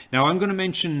 Now, I'm going to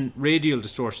mention radial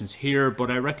distortions here,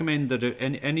 but I recommend that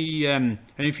any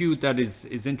of you that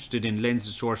is interested in lens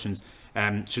distortions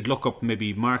should look up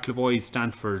maybe Mark Lavoie's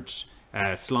Stanford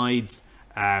slides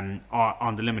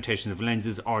on the limitations of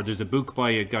lenses, or there's a book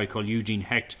by a guy called Eugene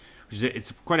Hecht.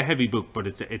 It's quite a heavy book, but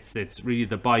it's really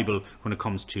the Bible when it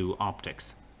comes to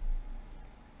optics.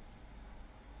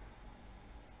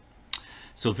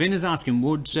 So Vin is asking,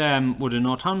 would an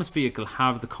autonomous vehicle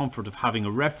have the comfort of having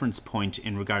a reference point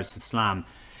in regards to SLAM?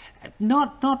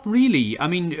 Not really. I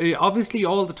mean, obviously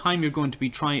all the time you're going to be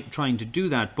trying to do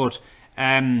that, but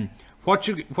what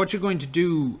you're going to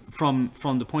do from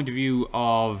the point of view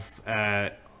of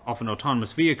an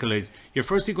autonomous vehicle is you're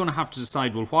firstly going to have to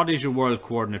decide, well, what is your world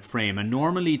coordinate frame? And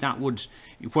normally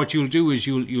what you'll do is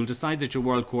you'll decide that your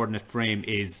world coordinate frame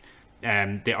is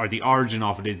the origin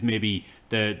of it is maybe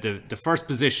the first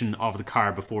position of the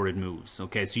car before it moves.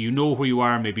 Okay, so you know where you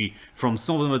are maybe from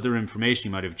some other information.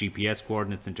 You might have GPS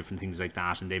coordinates and different things like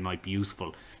that, and they might be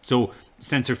useful. So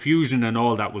sensor fusion and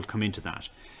all that will come into that.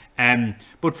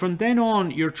 But from then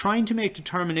on, you're trying to make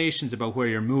determinations about where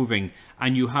you're moving,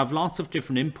 and you have lots of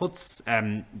different inputs.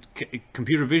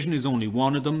 Computer vision is only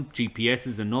one of them. GPS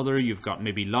is another. You've got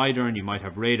maybe LiDAR, and you might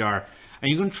have radar. And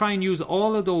you're going to try and use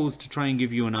all of those to try and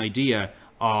give you an idea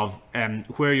of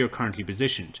where you're currently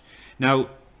positioned. Now,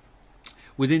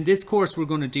 within this course, we're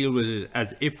going to deal with it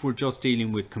as if we're just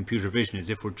dealing with computer vision,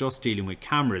 as if we're just dealing with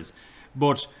cameras.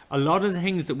 But a lot of the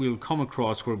things that we'll come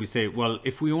across where we say, well,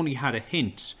 if we only had a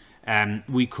hint,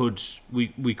 we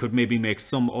could maybe make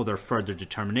some other further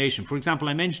determination. For example,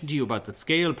 I mentioned to you about the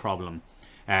scale problem,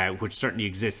 which certainly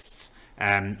exists.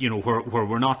 You know, where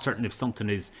we're not certain if something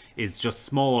is just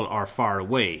small or far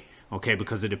away, okay,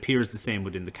 because it appears the same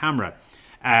within the camera.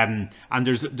 And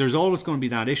there's always going to be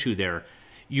that issue there.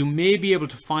 You may be able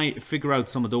to figure out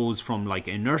some of those from like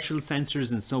inertial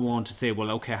sensors and so on to say,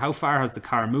 well, okay, how far has the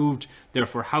car moved?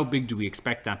 Therefore, how big do we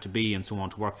expect that to be, and so on,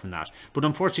 to work from that. But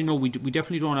unfortunately, no, we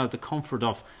definitely don't have the comfort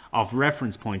of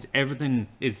reference points. Everything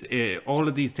is, all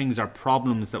of these things are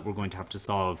problems that we're going to have to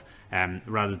solve,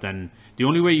 rather than, the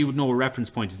only way you would know a reference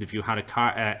point is if you had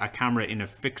a camera in a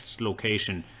fixed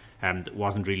location that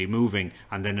wasn't really moving,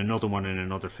 and then another one in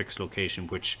another fixed location,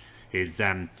 which is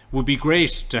would be great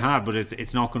to have, but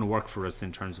it's not going to work for us in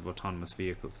terms of autonomous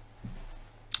vehicles.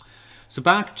 So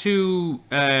back to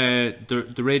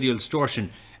the radial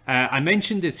distortion. I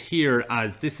mentioned this here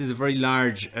as this is a very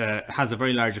large, has a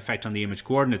very large effect on the image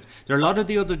coordinates. There are a lot of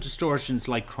the other distortions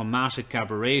like chromatic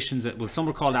aberrations. Well, some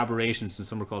are called aberrations and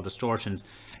some are called distortions,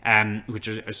 which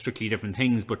are strictly different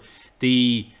things. But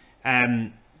the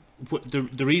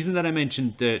reason that I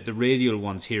mentioned the radial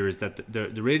ones here is that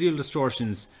the radial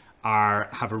distortions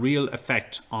have a real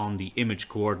effect on the image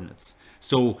coordinates.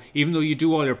 So even though you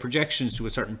do all your projections to a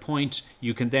certain point,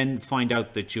 you can then find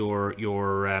out that your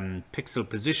pixel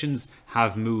positions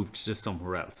have moved to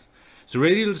somewhere else. So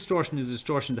radial distortion is a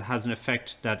distortion that has an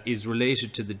effect that is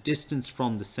related to the distance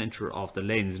from the center of the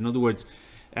lens. In other words,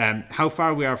 how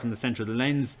far we are from the center of the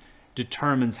lens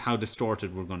determines how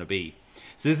distorted we're going to be.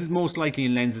 So this is most likely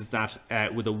in lenses that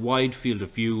with a wide field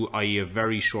of view, i.e. a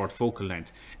very short focal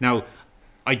length. Now,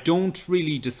 I don't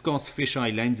really discuss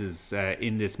fisheye lenses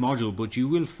in this module, but you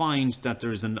will find that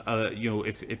there's an, you know,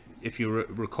 if you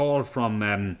recall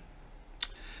from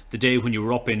the day when you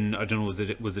were up in, I don't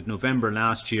know, was it November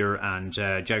last year, and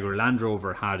Jaguar Land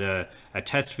Rover had a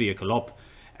test vehicle up.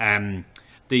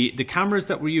 The cameras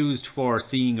that were used for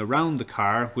seeing around the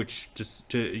car, which just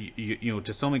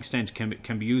to some extent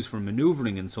can be used for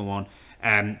maneuvering and so on,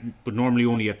 but normally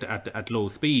only at low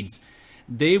speeds.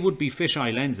 They would be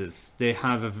fisheye lenses. They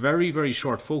have a very, very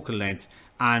short focal length,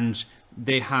 and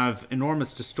they have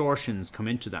enormous distortions come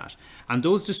into that. And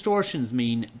those distortions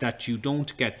mean that you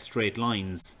don't get straight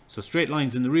lines. So straight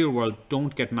lines in the real world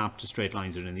don't get mapped to straight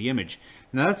lines that are in the image.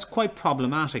 Now that's quite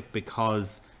problematic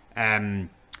because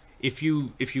if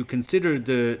you consider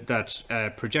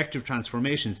that projective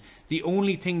transformations, the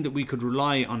only thing that we could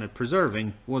rely on it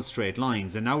preserving was straight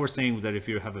lines. And now we're saying that if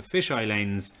you have a fisheye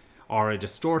lens or a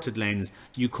distorted lens,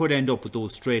 you could end up with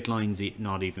those straight lines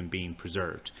not even being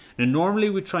preserved. Now normally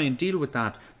we try and deal with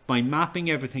that by mapping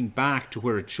everything back to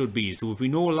where it should be. So if we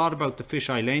know a lot about the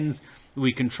fisheye lens,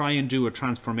 we can try and do a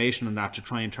transformation on that to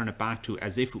try and turn it back to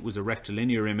as if it was a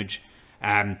rectilinear image,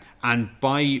 and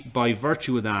by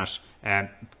virtue of that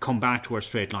come back to our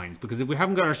straight lines. Because if we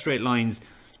haven't got our straight lines,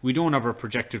 we don't have our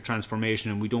projective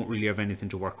transformation and we don't really have anything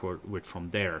to work with from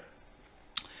there.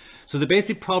 So the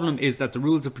basic problem is that the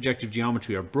rules of projective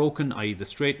geometry are broken, i.e. the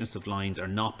straightness of lines are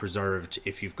not preserved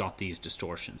if you've got these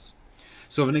distortions.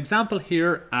 So I have an example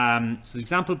here. So the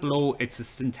example below, it's a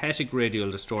synthetic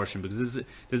radial distortion, because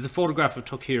there's a photograph I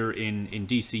took here in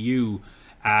DCU,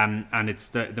 and it's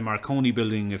the Marconi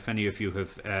building. If any of you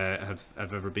have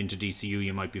ever been to DCU,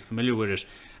 you might be familiar with it.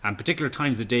 And particular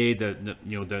times of day, the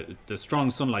strong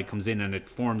sunlight comes in and it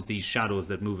forms these shadows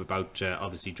that move about,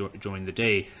 obviously during the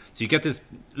day. So you get this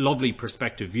lovely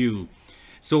perspective view.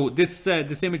 So this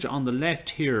image on the left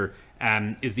here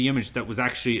is the image that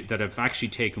I've actually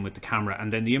taken with the camera,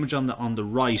 and then the image on the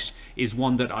right is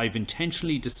one that I've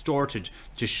intentionally distorted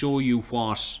to show you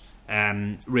what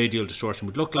radial distortion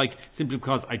would look like, simply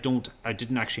because I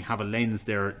didn't actually have a lens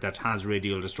there that has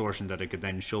radial distortion that I could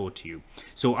then show it to you.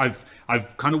 So I've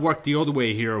kind of worked the other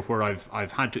way here, where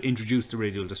I've had to introduce the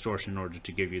radial distortion in order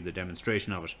to give you the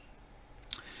demonstration of it.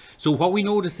 So what we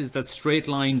notice is that straight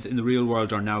lines in the real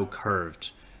world are now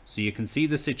curved. So you can see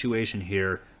the situation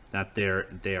here that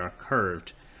they are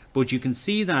curved, but you can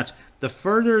see that the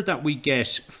further that we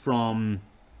get from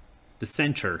the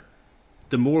center,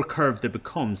 the more curved they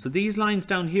become. So these lines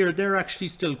down here, they're actually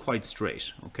still quite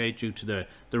straight, okay, due to the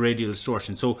radial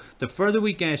distortion. So the further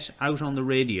we get out on the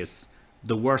radius,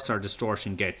 the worse our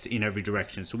distortion gets in every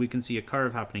direction. So we can see a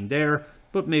curve happening there,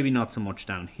 but maybe not so much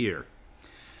down here.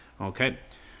 Okay,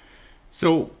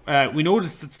 so we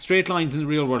notice that straight lines in the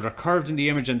real world are curved in the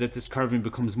image, and that this curving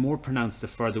becomes more pronounced the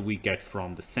further we get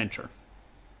from the center.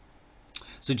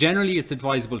 So generally it's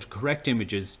advisable to correct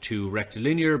images to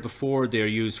rectilinear before they're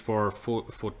used for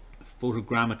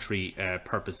photogrammetry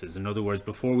purposes. In other words,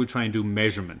 before we try and do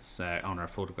measurements on our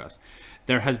photographs.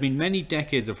 There has been many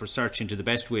decades of research into the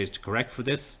best ways to correct for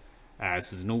this.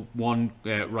 So there's no one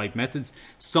right methods.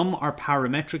 Some are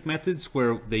parametric methods,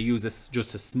 where they use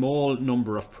just a small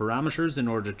number of parameters in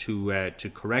order to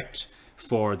correct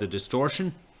for the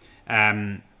distortion,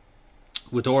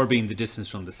 with R being the distance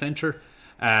from the center.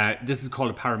 This is called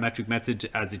a parametric method,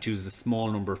 as it uses a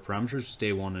small number of parameters,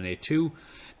 A1 and A2.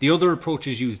 The other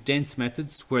approaches use dense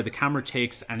methods, where the camera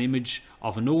takes an image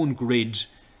of a known grid.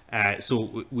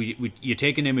 So you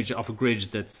take an image of a grid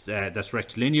that's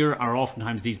rectilinear, or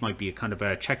oftentimes these might be a kind of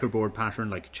a checkerboard pattern,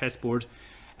 like a chessboard.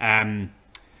 And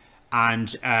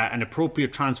an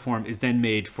appropriate transform is then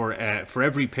made for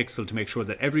every pixel, to make sure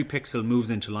that every pixel moves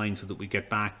into line so that we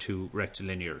get back to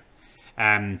rectilinear.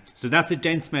 So that's a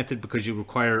dense method, because you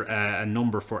require a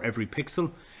number for every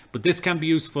pixel, but this can be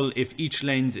useful if each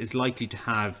lens is likely to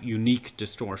have unique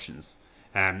distortions,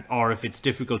 or if it's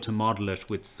difficult to model it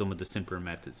with some of the simpler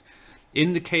methods.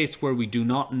 In the case where we do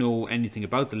not know anything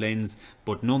about the lens,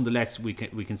 but nonetheless we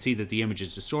can see that the image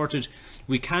is distorted,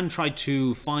 we can try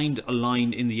to find a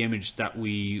line in the image that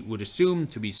we would assume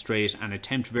to be straight, and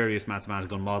attempt various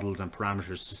mathematical models and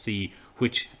parameters to see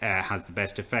which has the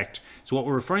best effect. So what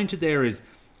we're referring to there is,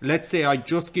 let's say I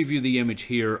just give you the image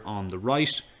here on the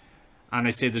right, and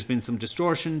I say there's been some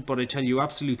distortion, but I tell you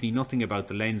absolutely nothing about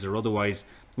the lens or otherwise.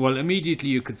 Well, immediately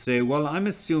you could say, well, I'm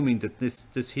assuming that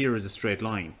this here is a straight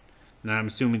line. Now I'm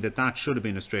assuming that that should have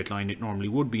been a straight line. It normally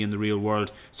would be in the real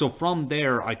world. So from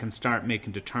there I can start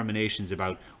making determinations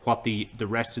about what the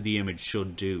rest of the image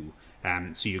should do.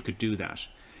 So you could do that.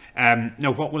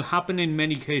 Now what will happen in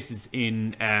many cases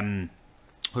in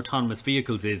autonomous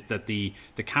vehicles is that the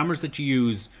cameras that you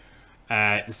use,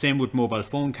 the same with mobile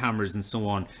phone cameras and so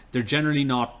on, they're generally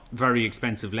not very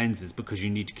expensive lenses, because you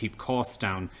need to keep costs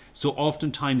down. So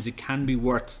oftentimes it can be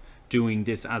worth doing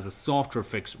this as a software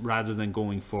fix rather than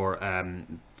going for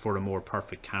a more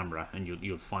perfect camera, and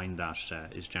you'll find that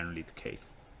is generally the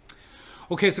case.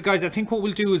 Okay, so guys, I think what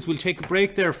we'll do is we'll take a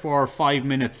break there for 5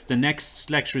 minutes. The next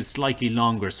lecture is slightly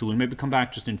longer, so we'll maybe come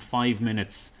back just in 5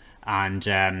 minutes, and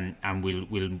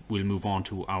we'll move on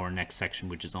to our next section,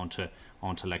 which is onto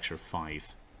lecture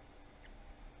 5.